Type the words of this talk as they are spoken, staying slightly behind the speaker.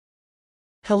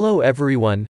Hello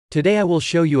everyone, today I will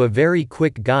show you a very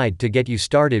quick guide to get you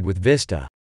started with Vista.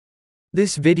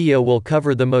 This video will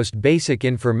cover the most basic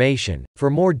information. For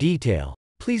more detail,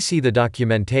 please see the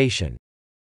documentation.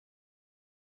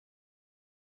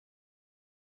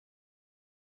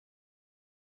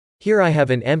 Here I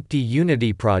have an empty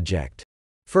Unity project.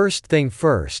 First thing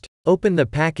first, open the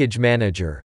Package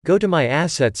Manager, go to My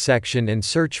Assets section and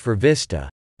search for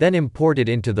Vista, then import it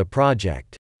into the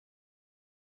project.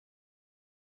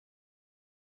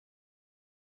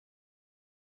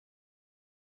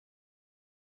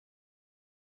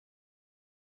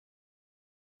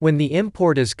 When the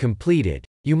import is completed,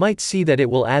 you might see that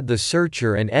it will add the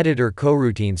Searcher and Editor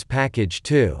coroutines package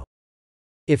too.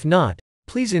 If not,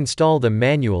 please install them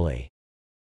manually.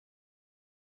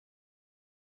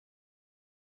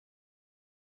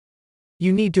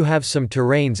 You need to have some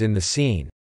terrains in the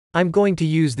scene. I'm going to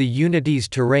use the Unity's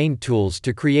terrain tools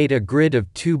to create a grid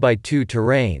of 2x2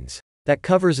 terrains that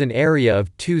covers an area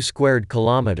of 2 squared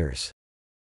kilometers.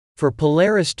 For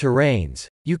Polaris terrains,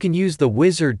 you can use the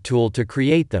Wizard tool to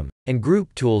create them, and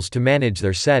Group tools to manage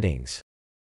their settings.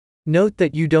 Note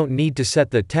that you don't need to set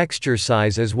the texture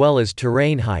size as well as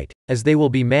terrain height, as they will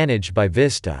be managed by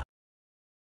Vista.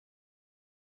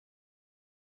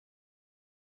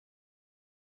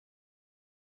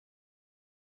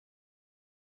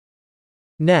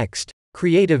 Next,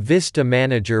 create a Vista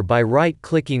Manager by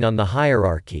right-clicking on the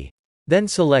hierarchy. Then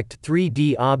select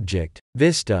 3D Object,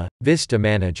 Vista, Vista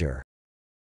Manager.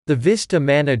 The Vista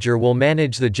Manager will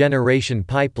manage the generation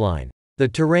pipeline, the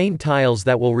terrain tiles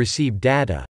that will receive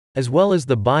data, as well as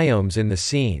the biomes in the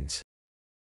scenes.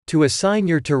 To assign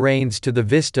your terrains to the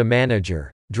Vista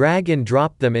Manager, drag and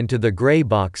drop them into the gray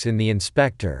box in the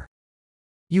inspector.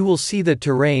 You will see the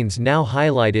terrains now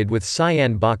highlighted with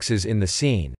cyan boxes in the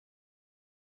scene.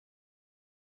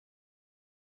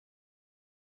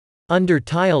 Under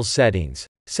Tile Settings,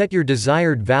 set your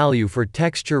desired value for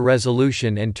texture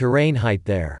resolution and terrain height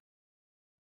there.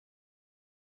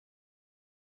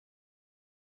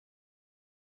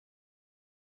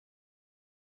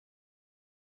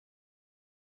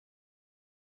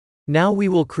 Now we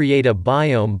will create a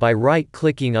biome by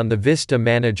right-clicking on the Vista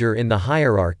Manager in the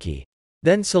hierarchy.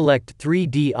 Then select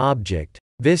 3D Object,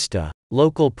 Vista,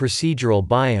 Local Procedural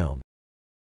Biome.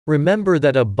 Remember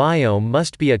that a biome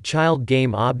must be a child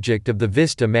game object of the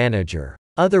Vista Manager,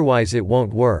 otherwise it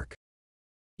won't work.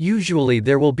 Usually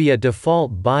there will be a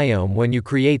default biome when you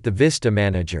create the Vista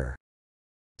Manager.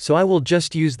 So I will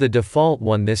just use the default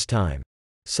one this time.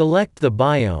 Select the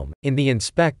biome. In the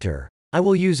inspector, I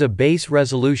will use a base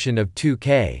resolution of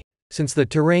 2K, since the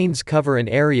terrains cover an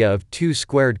area of 2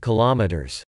 squared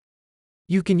kilometers.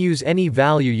 You can use any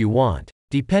value you want,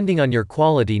 depending on your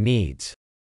quality needs.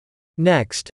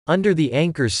 Next, under the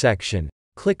Anchors section,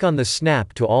 click on the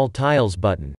Snap to All Tiles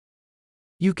button.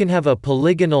 You can have a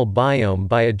polygonal biome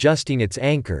by adjusting its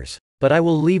anchors, but I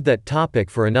will leave that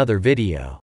topic for another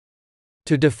video.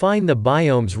 To define the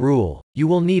biomes rule, you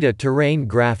will need a terrain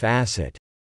graph asset.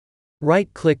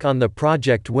 Right-click on the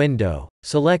project window,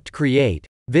 select Create,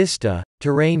 Vista,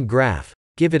 Terrain Graph,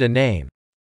 give it a name.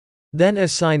 Then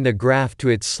assign the graph to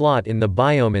its slot in the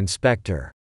biome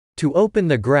inspector. To open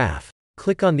the graph,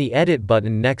 click on the Edit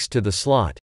button next to the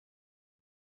slot.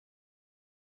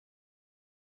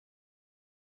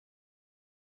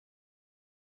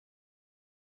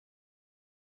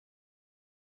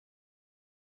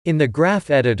 In the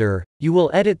Graph Editor, you will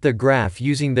edit the graph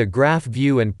using the Graph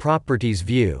View and Properties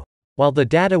view, while the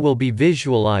data will be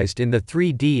visualized in the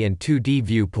 3D and 2D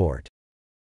viewport.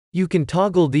 You can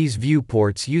toggle these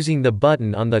viewports using the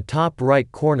button on the top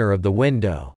right corner of the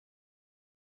window.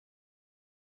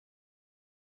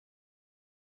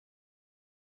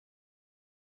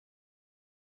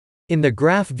 In the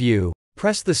Graph View,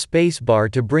 press the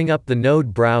spacebar to bring up the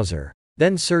node browser,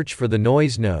 then search for the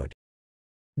noise node.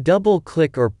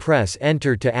 Double-click or press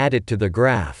Enter to add it to the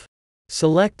graph.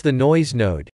 Select the noise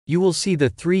node. You will see the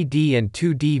 3D and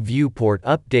 2D viewport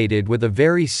updated with a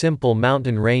very simple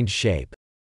mountain range shape.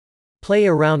 Play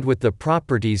around with the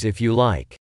properties if you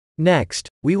like. Next,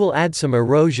 we will add some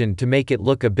erosion to make it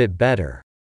look a bit better.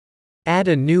 Add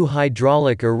a new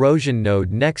hydraulic erosion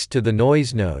node next to the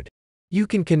noise node. You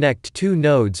can connect two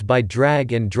nodes by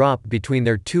drag and drop between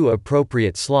their two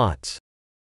appropriate slots.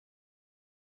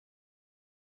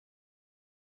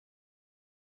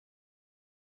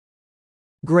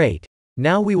 Great.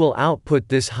 Now we will output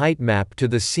this height map to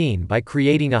the scene by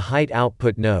creating a height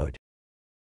output node.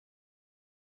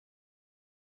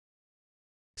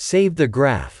 Save the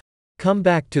graph. Come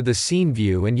back to the scene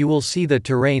view and you will see the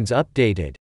terrains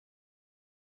updated.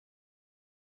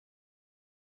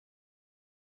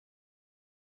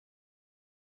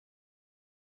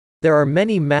 There are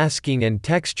many masking and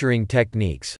texturing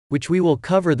techniques, which we will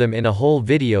cover them in a whole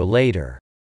video later.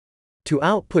 To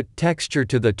output texture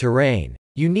to the terrain,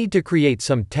 you need to create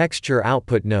some texture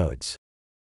output nodes.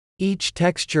 Each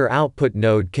texture output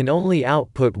node can only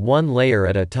output one layer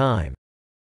at a time.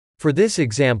 For this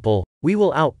example, we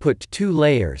will output 2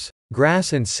 layers,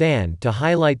 grass and sand, to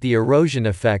highlight the erosion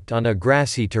effect on a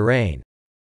grassy terrain.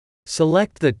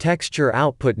 Select the texture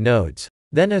output nodes,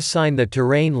 then assign the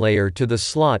terrain layer to the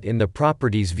slot in the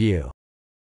Properties view.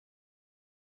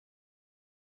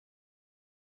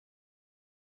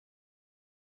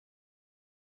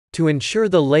 To ensure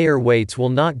the layer weights will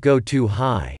not go too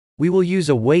high, we will use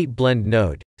a weight blend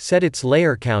node, set its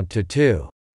layer count to 2.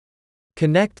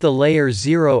 Connect the layer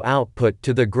 0 output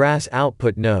to the grass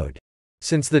output node.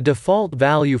 Since the default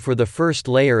value for the first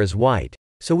layer is white,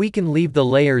 so we can leave the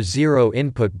layer 0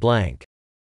 input blank.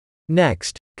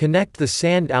 Next, connect the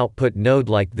sand output node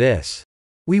like this.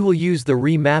 We will use the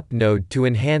remap node to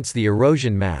enhance the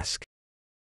erosion mask.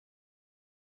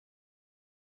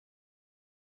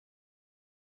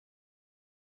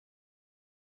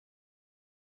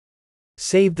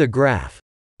 Save the graph.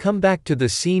 Come back to the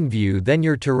scene view, then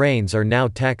your terrains are now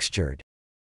textured.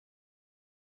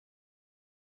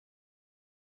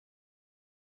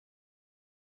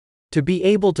 To be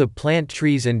able to plant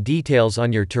trees and details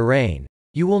on your terrain,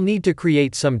 you will need to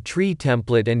create some tree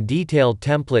template and detail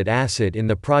template asset in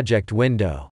the project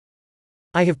window.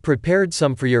 I have prepared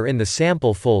some for you in the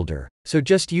sample folder, so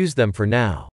just use them for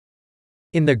now.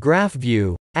 In the graph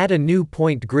view, add a new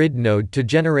point grid node to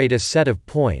generate a set of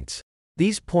points.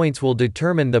 These points will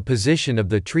determine the position of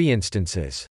the tree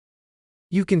instances.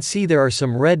 You can see there are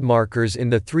some red markers in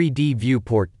the 3D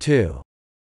viewport too.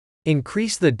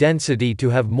 Increase the density to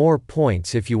have more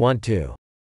points if you want to.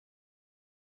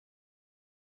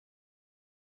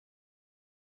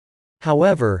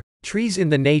 However, trees in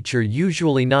the nature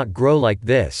usually not grow like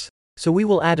this, so we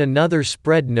will add another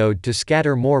spread node to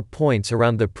scatter more points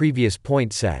around the previous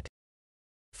point set.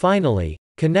 Finally,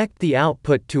 connect the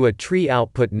output to a tree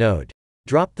output node,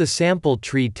 drop the sample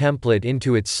tree template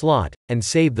into its slot, and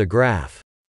save the graph.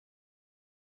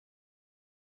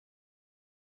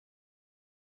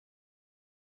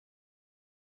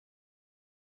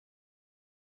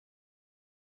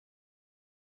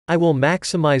 I will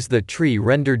maximize the tree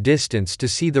render distance to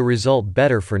see the result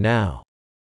better for now.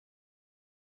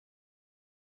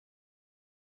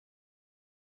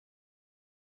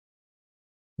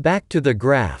 Back to the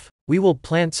graph, we will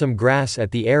plant some grass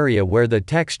at the area where the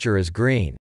texture is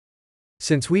green.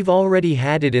 Since we've already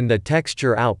had it in the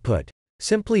texture output,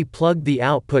 simply plug the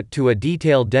output to a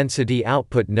detail density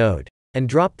output node, and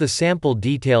drop the sample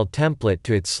detail template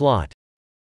to its slot.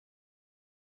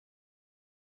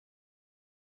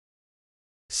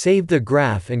 Save the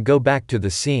graph and go back to the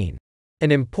scene.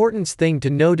 An important thing to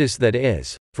notice that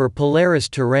is, for Polaris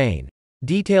terrain,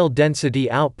 detail density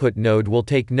output node will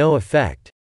take no effect.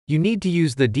 You need to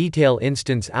use the detail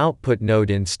instance output node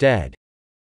instead.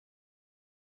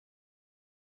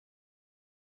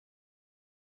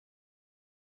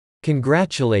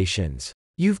 Congratulations!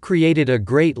 You've created a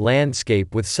great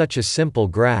landscape with such a simple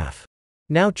graph.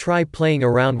 Now try playing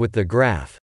around with the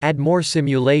graph. Add more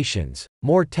simulations,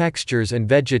 more textures and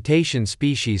vegetation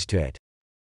species to it.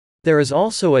 There is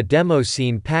also a demo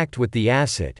scene packed with the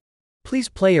asset. Please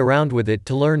play around with it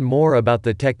to learn more about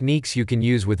the techniques you can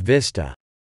use with Vista.